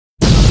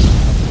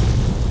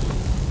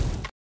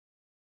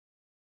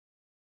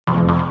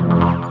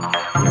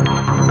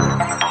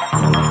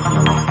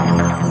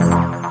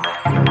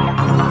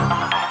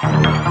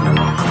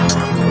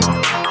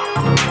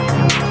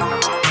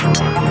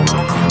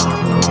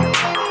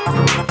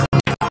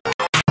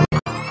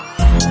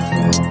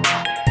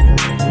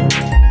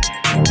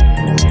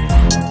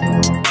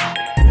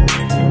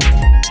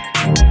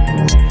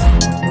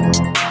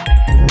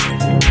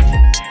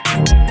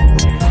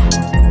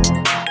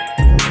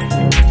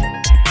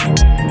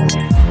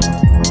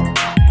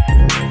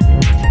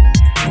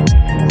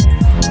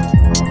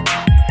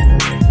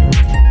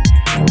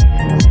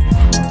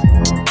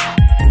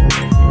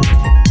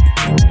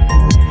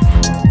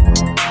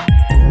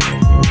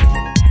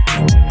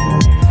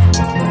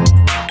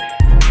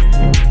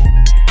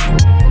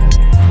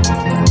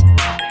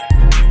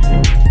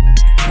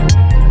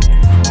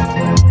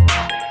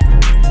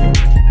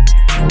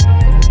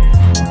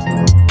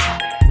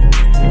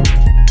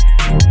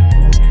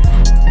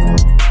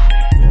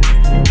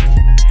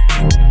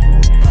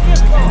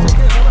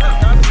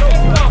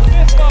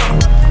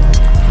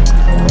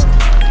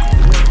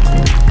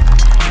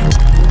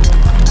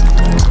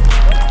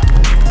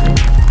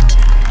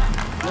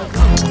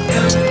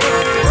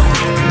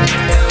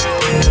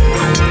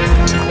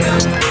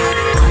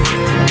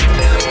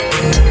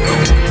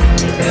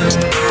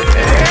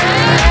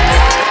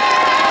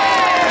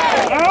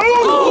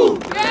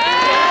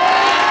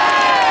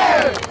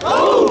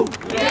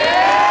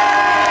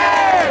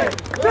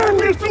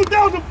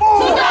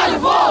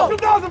2004,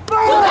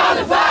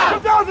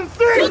 2005,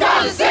 2006,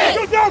 2010,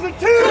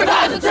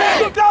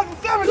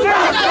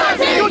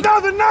 2017,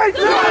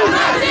 2019.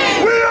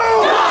 We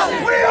on!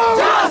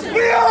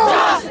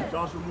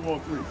 Joshua, move on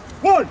 3.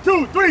 1,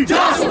 2, 3.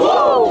 Joshua,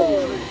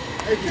 woo!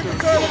 Hey, keep it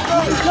going,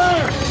 let's go!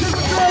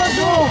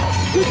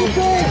 Keep it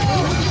going!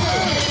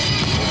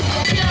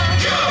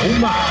 Oh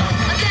my!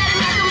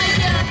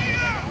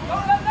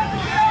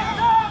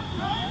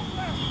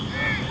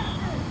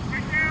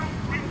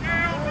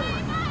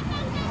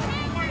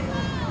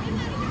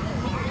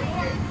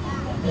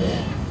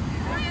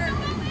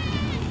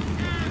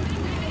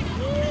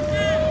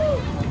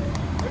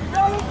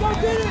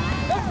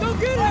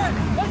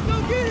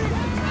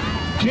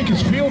 Kick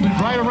is fielded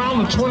right around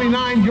the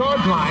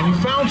 29-yard line. He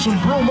found some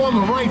room on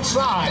the right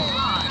side.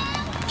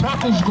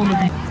 Tackle's going to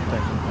be...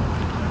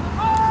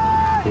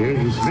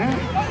 Here's the snap.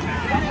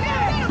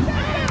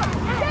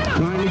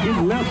 Trying to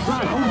get left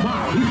side. Oh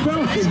my, he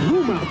found some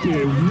room out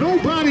there.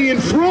 Nobody in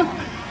front.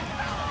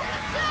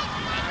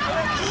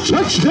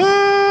 Touchdown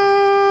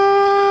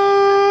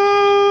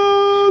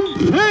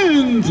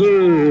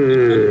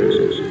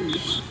Panthers.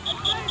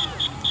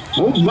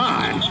 Oh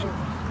my.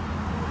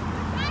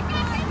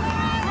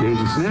 Here's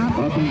a snap,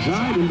 up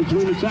inside, in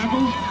between the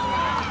tackles.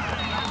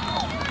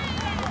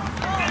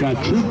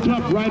 Got tripped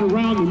up right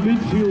around the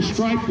midfield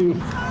stripe.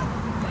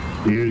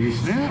 Here's the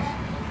snap.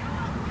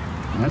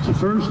 That's a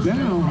first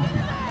down,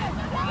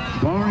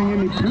 barring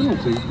any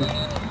penalty.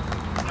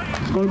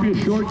 It's going to be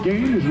a short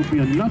gain. It will be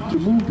enough to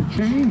move the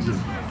chains.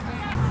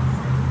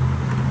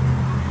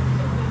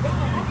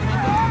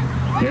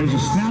 There's a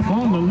snap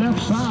on the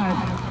left side.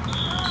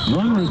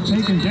 Runner is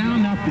taken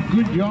down after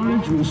good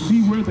yardage. We'll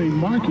see where they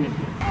mark it.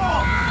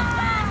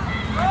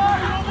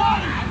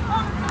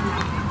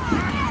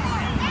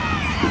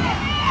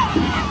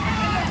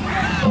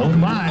 Oh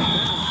my,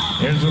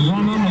 there's a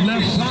run on the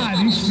left side.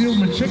 He's still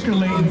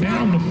matriculating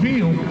down the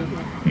field.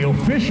 The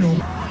official.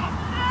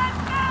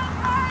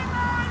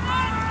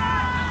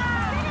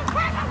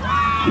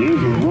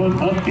 Here's a run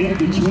up in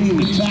between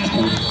the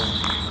tackles.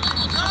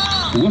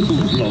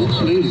 Whistle blow,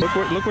 please.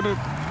 Look what it...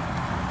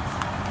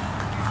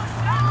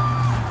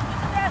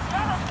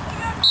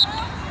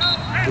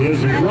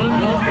 There's a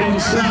run up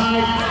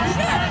inside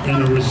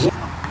and a result.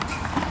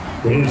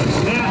 There's a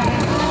snap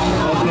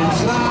up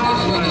inside,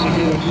 trying to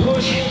get a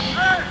push,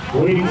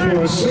 waiting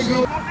for a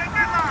signal.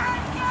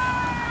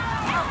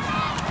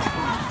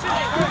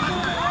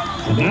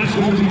 And that's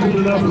going to be good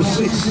enough for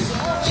 6.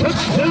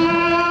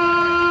 Touchdown!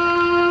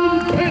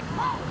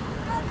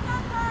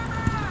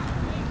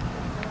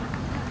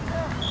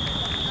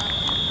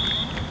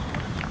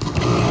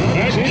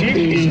 That kick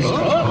is up.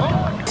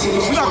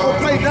 We're not going to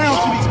play down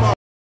to these balls.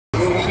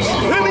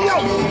 Hear me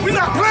out. We're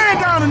not playing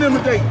down in them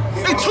today.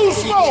 They too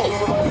small.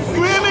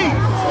 You hear me?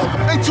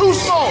 They too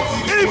small.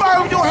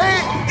 Anybody with your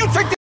hand, you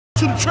take that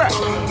to the track.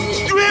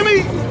 You hear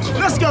me?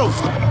 Let's go.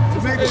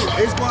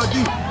 It's ball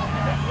deep.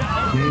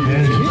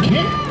 There's a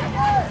kick.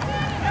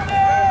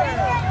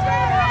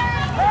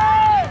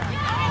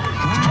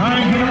 Trying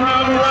to get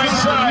around the right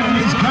side.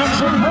 He's got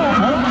some room. Oh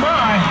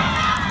my.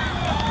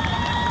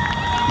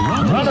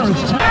 Runner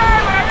is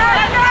tired.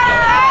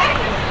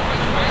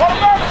 What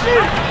about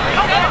you?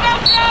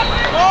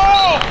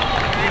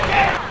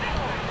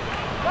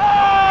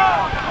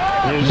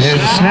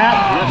 There's a snap,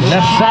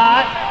 left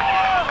side.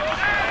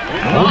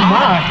 Oh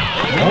my,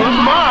 oh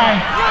my.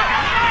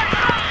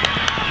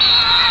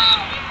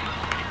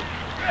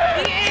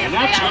 And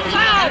that's going to be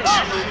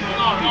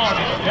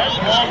That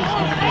ball is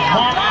going to be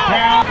marked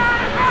down.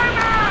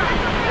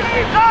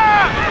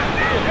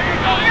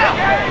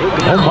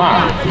 Oh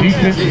my,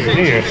 defense is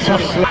there.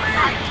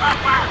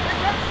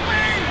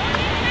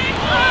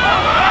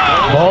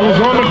 Ball is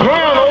on the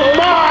ground, oh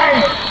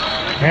my!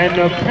 And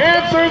the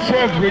Panthers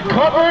have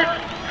recovered.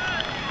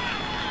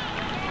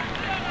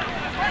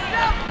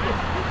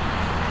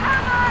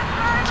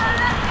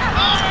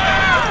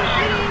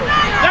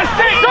 Let's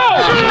take go!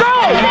 Go!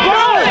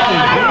 Go!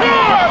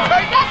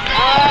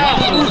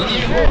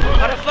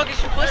 How the fuck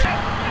is you pushing?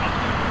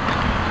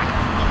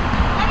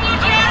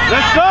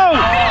 Let's go!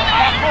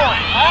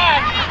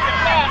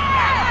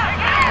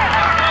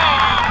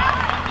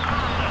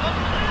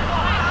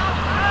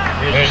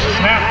 There's a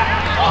snap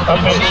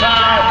up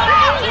inside.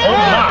 Oh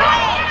my!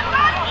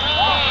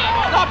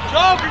 Stop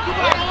jogging! You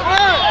got to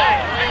run!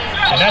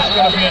 And that's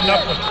going to be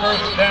enough for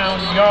first down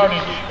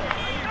yardage.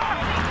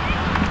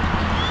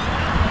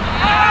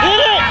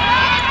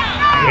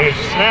 There's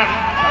a snap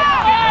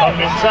up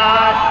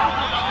inside.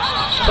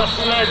 Just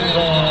leg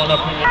going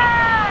up in there.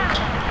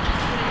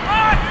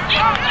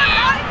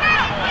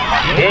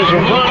 There's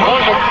a run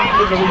on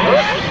the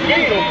reverse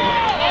field,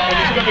 and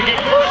he's going to get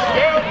first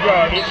down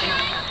yardage.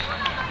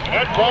 And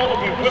that ball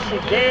will be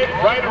whistled dead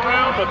right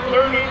around the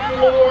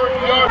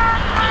 34-yard.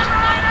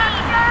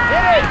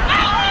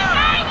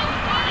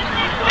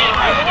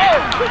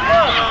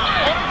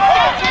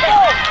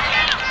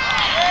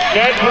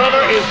 That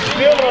runner is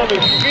still on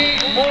his feet,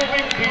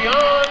 moving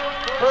beyond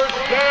first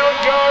down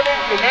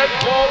yardage, and that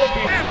ball will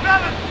be...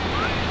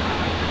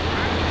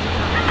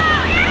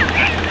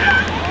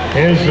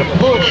 Here's the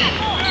push,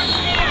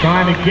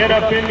 trying to get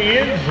up in the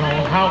end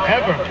zone.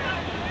 However,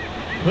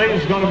 play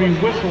is going to be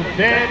whistled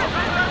dead.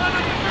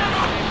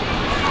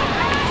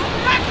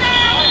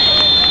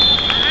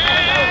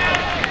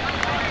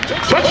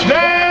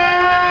 Touchdown!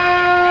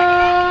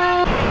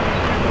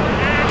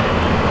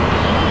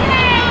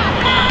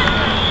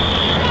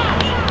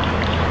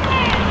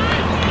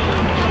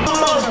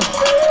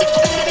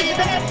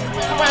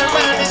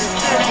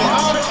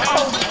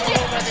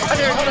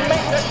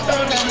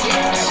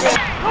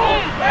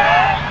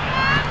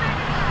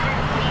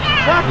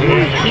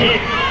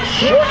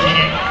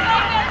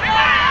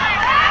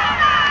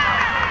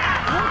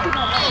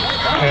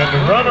 And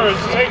the runner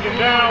is taken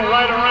down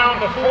right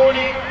around the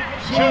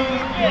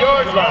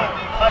 42-yard line.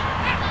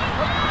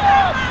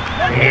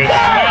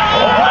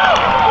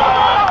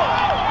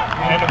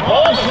 And the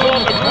ball's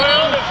on the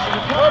ground. It's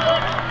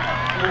recovered.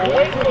 We'll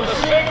wait for the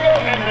signal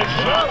and the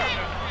shot.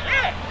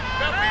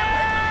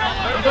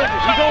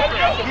 He's open.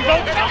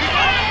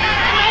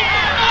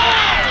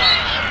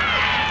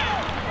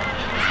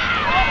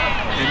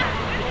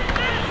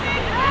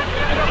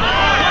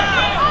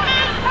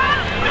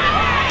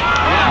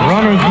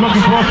 Runner's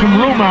looking for some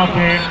room out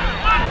there.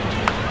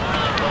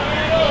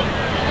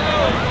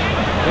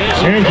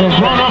 Here's a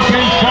run up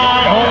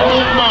inside. Oh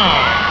my!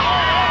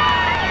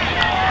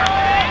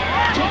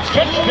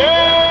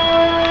 Touchdown!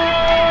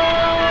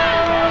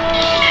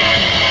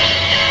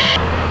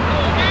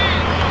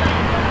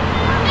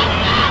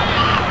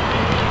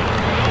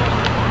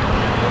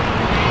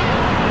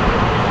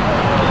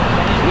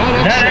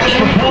 That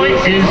extra point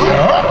is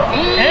up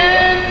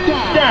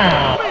and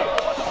down.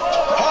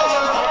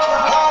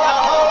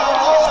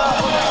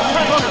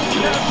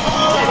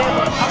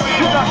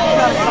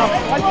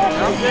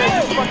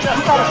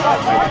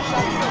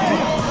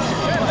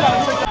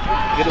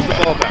 Get us the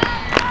ball back.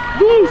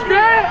 Move,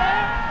 man!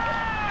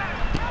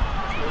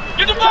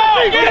 Get the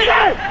ball! Get it!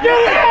 Get it!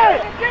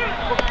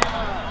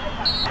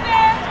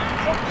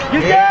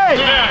 Get it!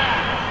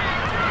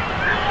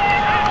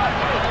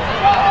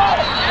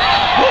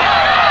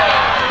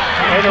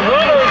 And the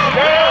runner is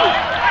down,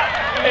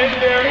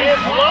 and there is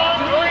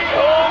laundry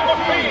on the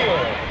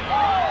field.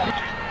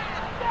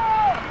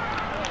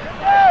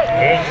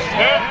 It's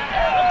snap.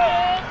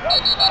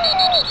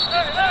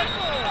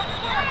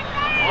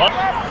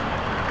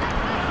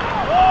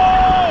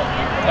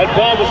 That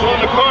ball was on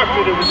the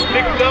carpet. It was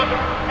picked up.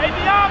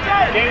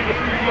 Gained a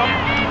few yards.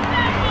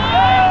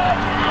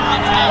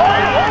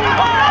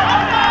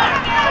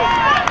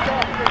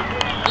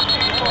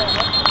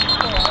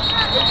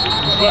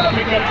 He's going to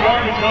pick up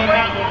yardage on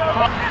that one.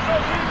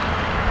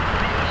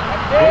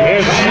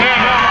 There's a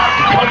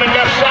snap coming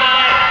left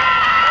side.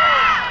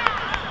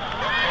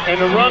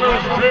 And the runner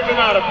is driven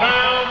out of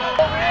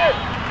bounds.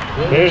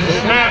 There's the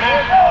snap.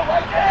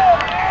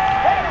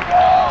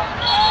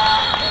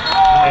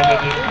 And the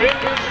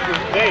defenders were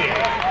there.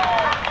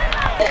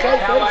 Okay,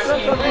 so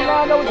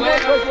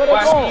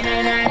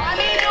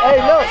hey,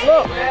 look.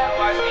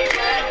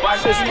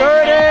 It's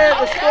third in,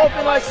 it's fourth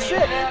and like 6,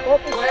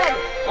 fourth and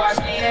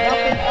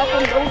 7. Up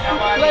in those two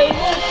plays.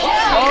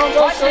 Long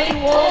go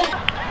 31.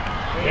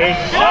 There's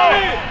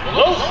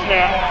low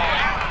snap.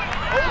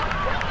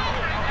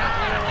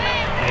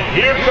 And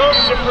here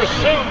comes the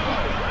pursuit.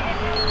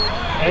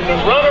 And the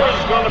runner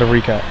is going to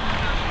recap.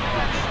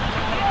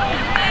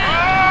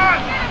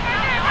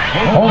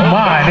 Oh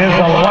my, there's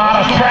a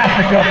lot of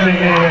traffic up in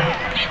there.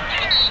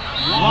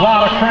 A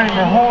lot of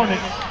Kramer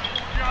Hornets.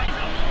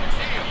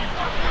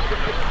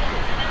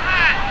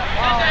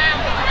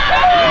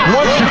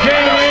 Once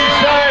again,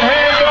 inside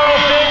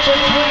handoff in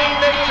between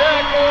the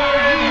tackle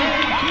and he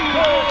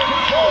control.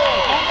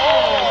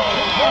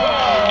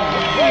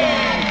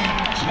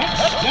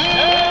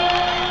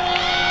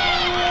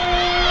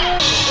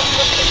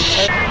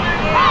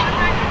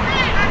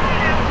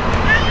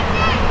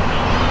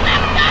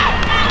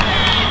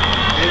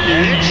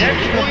 And the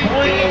extra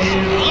point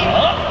is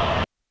up.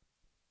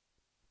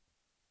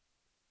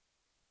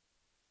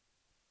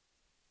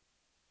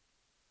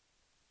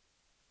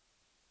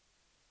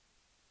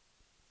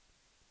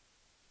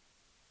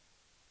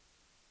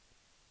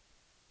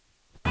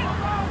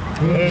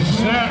 There's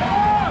snap.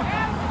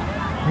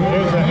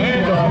 There's a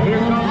handoff. Here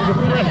comes the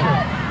pressure.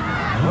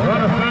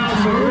 Runner found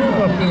some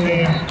room up in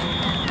there.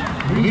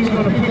 He's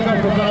going to pick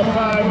up about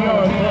 5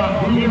 yards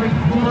block here in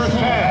the first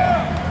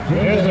half.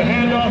 There's a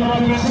handoff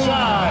up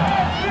inside.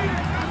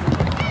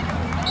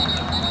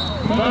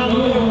 Found a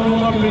little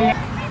room up in there.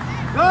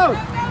 Go!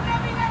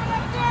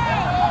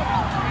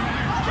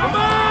 Come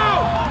on!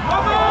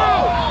 Come on!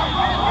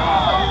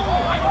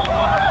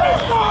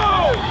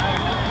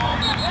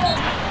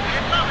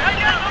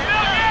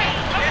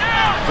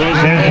 There's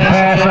a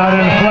pass out in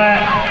the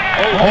flat.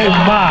 Oh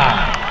my.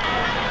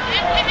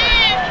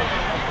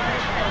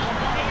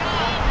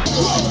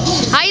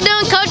 How you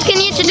doing, Coach? Can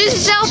you introduce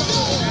yourself?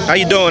 How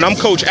you doing? I'm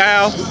Coach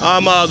Al.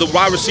 I'm the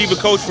wide receiver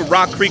coach for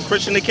Rock Creek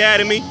Christian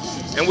Academy,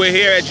 and we're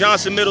here at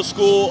Johnson Middle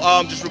School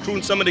just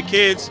recruiting some of the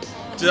kids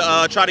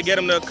to try to get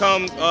them to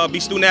come be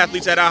student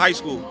athletes at our high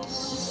school.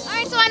 All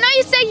right, so I know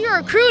you said you're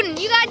recruiting.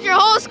 You got your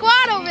whole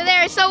squad over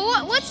there. So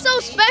what's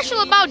so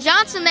special about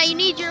Johnson that you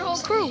need your whole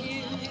crew?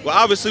 Well,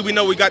 obviously we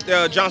know we got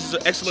Johnson's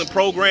an excellent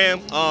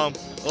program. A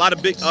lot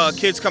of big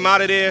kids come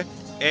out of there,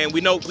 and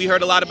we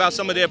heard a lot about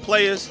some of their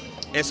players,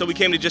 and so we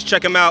came to just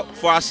check them out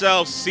for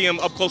ourselves, see them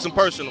up close and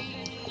personal.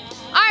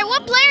 All right,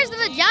 what players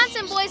are the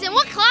Johnson boys, and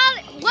what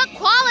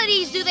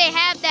qualities do they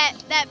have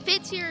that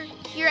fits your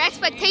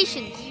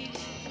expectations?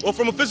 Well,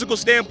 from a physical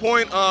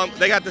standpoint,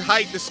 they got the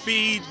height, the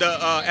speed,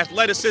 the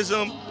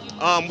athleticism.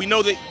 We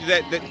know that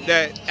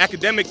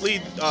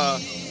academically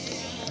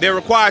they're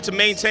required to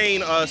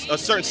maintain a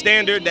certain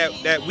standard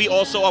that we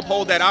also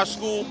uphold at our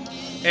school,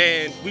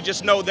 and we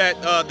just know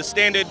that the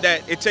standard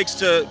that it takes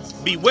to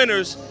be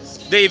winners,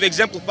 they've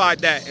exemplified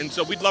that, and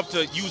so we'd love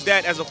to use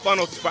that as a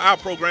funnel for our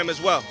program as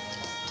well.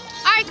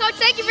 All right, Coach,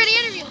 thank you for the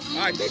interview.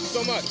 All right, thank you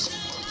so much.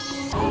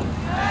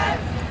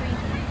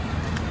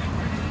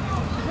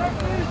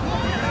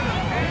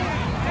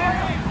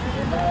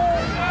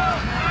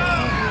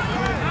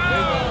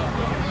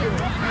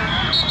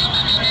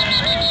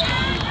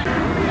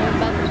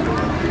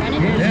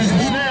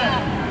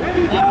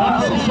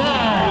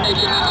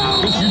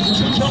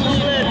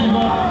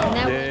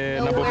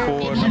 Yeah, number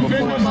four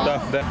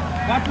stuff that.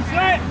 Got the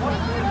slant.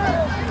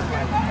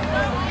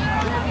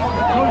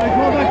 Go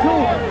back to it.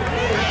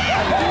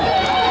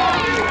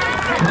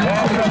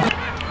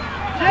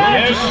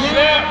 Yes,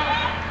 snap.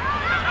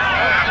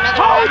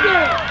 Hold it.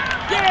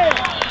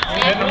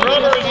 Yeah. And the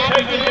runner is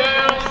taken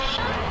down.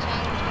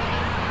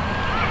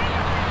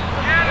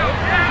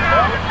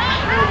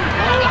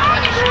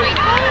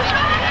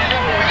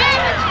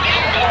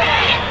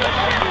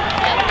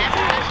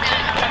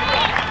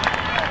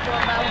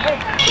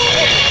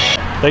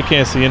 They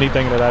can't see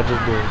anything that I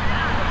just did.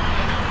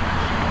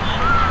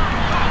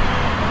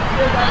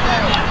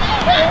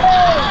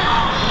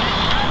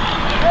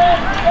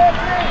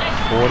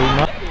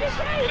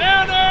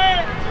 Down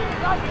there!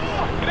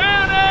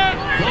 Down there!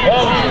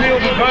 Ball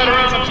field is right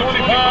around the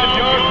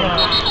 25-yard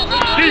line.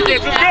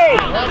 Defense, let's go!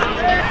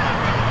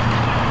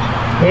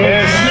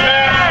 And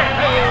snap.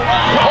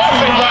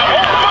 Crossing by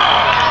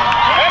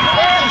and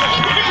pass is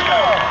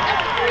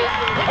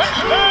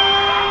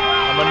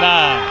Number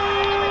 9.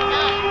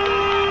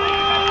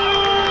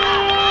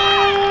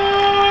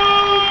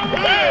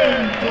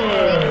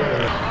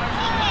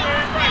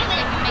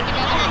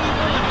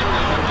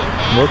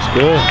 Looks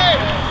good.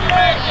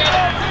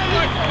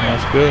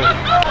 That's good.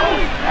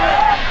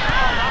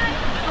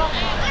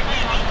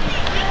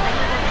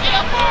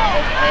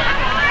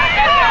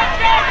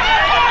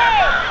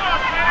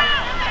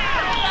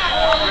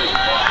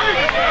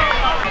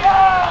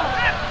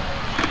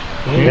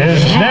 And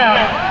snap.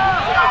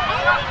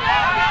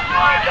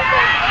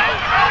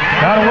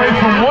 Got away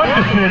from one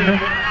defender.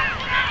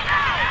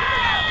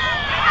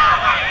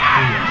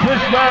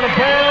 Pushed out of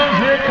bounds.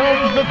 Here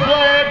comes the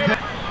flag.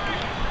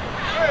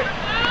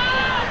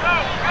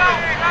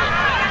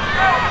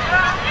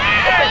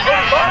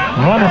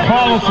 Runner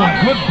follows some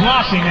good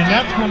blocking, and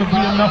that's going to be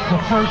enough for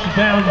first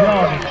down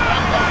yardage.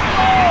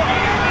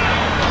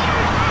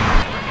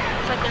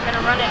 Looks like they're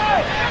gonna run it.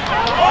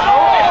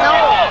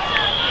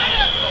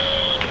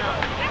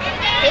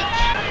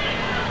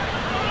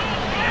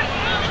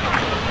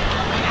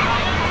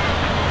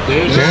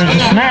 There's a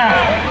snap.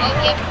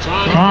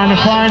 Trying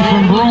to find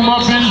some room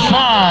up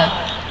inside.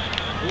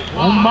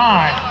 Oh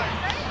my.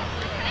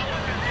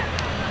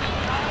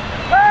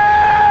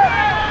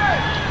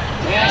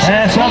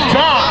 Pass up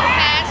top.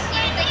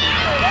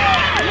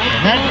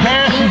 And that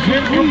pass is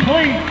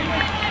incomplete.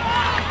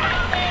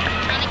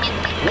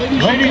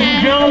 Ladies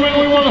and gentlemen,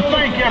 we want to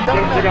thank you.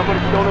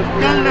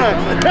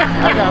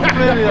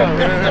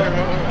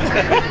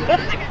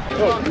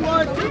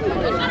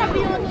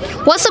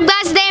 What's up,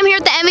 guys? Today I'm here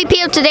at the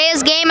MVP of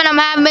today's game, and I'm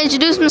having him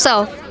introduce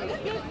himself.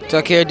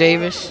 Tucker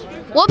Davis,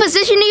 What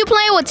position do you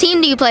play? What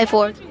team do you play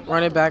for?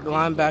 running back,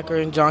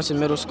 linebacker in Johnson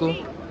Middle School.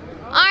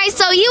 All right,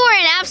 so you were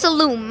an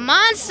absolute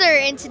monster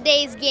in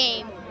today's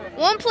game.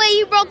 One play,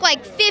 you broke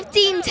like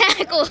 15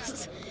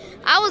 tackles.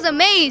 I was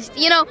amazed.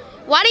 You know,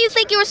 why do you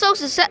think you were so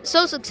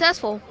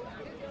successful?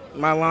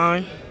 My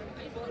line,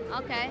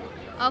 Okay.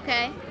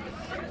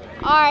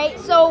 All right,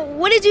 so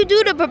what did you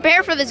do to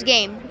prepare for this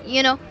game?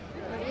 You know?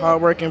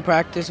 hard work in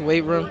practice,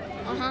 weight room,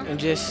 and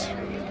just,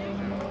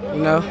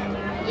 you know.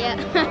 Yeah.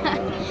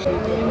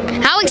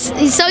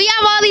 So you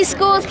have all these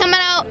schools coming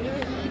out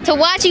to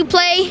watch you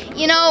play.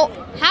 You know,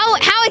 how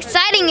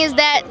exciting is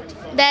that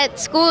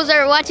schools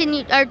are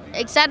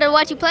excited to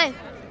watch you play?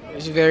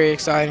 It's very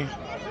exciting.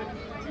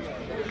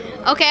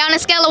 Okay, on a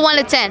scale of 1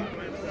 to 10.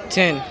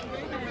 10. All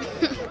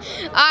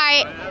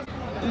right.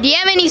 Do you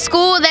have any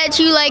school that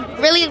you like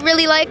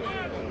really like?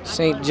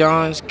 St.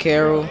 John's,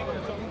 Carroll,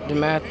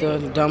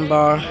 DeMatha,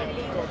 Dunbar,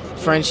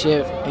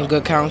 Friendship, and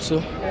Good Counsel.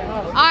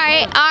 All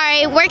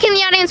right. Where can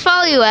the audience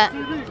follow you at?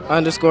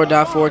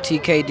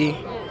 _.4TKD.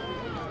 All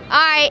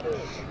right.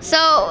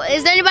 So,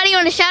 is there anybody you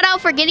want to shout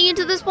out for getting you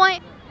to this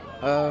point?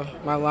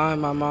 My line,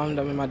 my mom,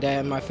 my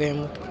dad, my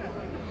family.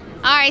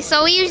 All right.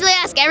 So we usually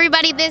ask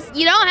everybody this.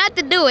 You don't have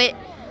to do it,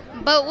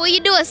 But will you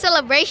do a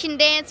celebration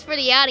dance for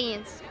the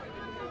audience?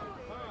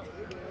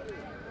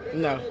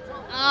 No.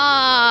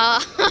 Oh.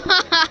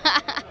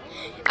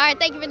 All right,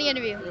 thank you for the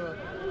interview.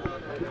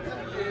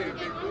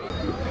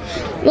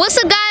 What's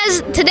up,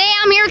 guys? Today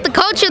I'm here with the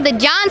coach of the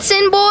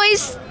Johnson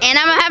boys, and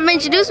I'm gonna have him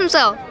introduce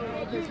himself.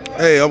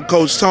 Hey, I'm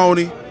Coach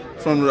Tony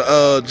from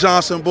the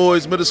Johnson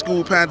Boys Middle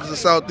School Panthers of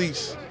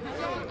Southeast.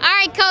 All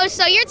right, Coach.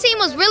 So your team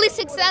was really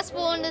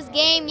successful in this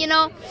game. You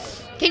know,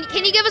 can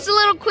you give us a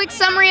little quick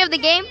summary of the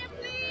game?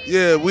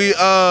 Yeah, we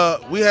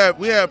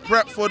had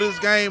prepped for this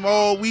game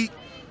all week,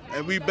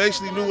 and we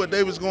basically knew what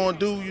they was going to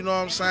do. You know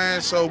what I'm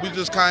saying? So we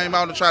just came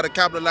out and tried to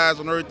capitalize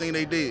on everything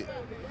they did.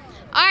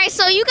 All right,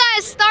 so you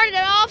guys started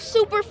off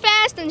super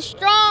fast and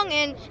strong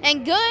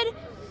and good,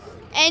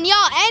 and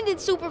y'all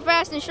ended super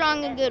fast and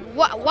strong and good.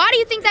 Why do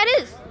you think that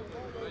is?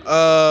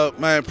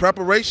 Man,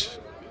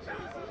 preparation.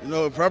 You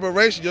know,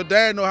 preparation. Your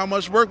dad know how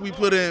much work we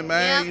put in,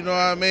 man. Yeah. You know what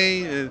I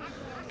mean? And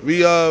we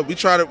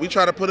try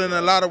to put in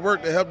a lot of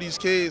work to help these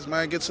kids,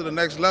 man, get to the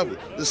next level.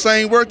 The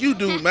same work you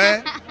do,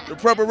 man. The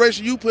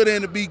preparation you put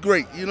in to be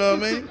great. You know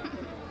what I mean?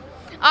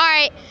 All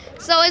right.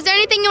 So, is there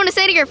anything you want to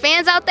say to your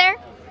fans out there?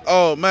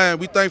 Oh man,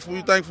 we thankful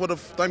for the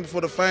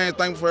fans,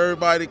 thankful for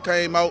everybody that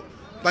came out,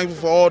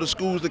 thankful for all the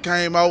schools that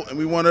came out, and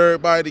we want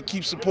everybody to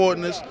keep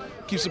supporting us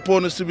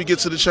till we get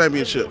to the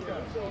championship.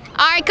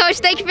 All right, Coach,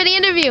 thank you for the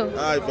interview.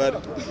 All right,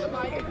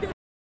 buddy.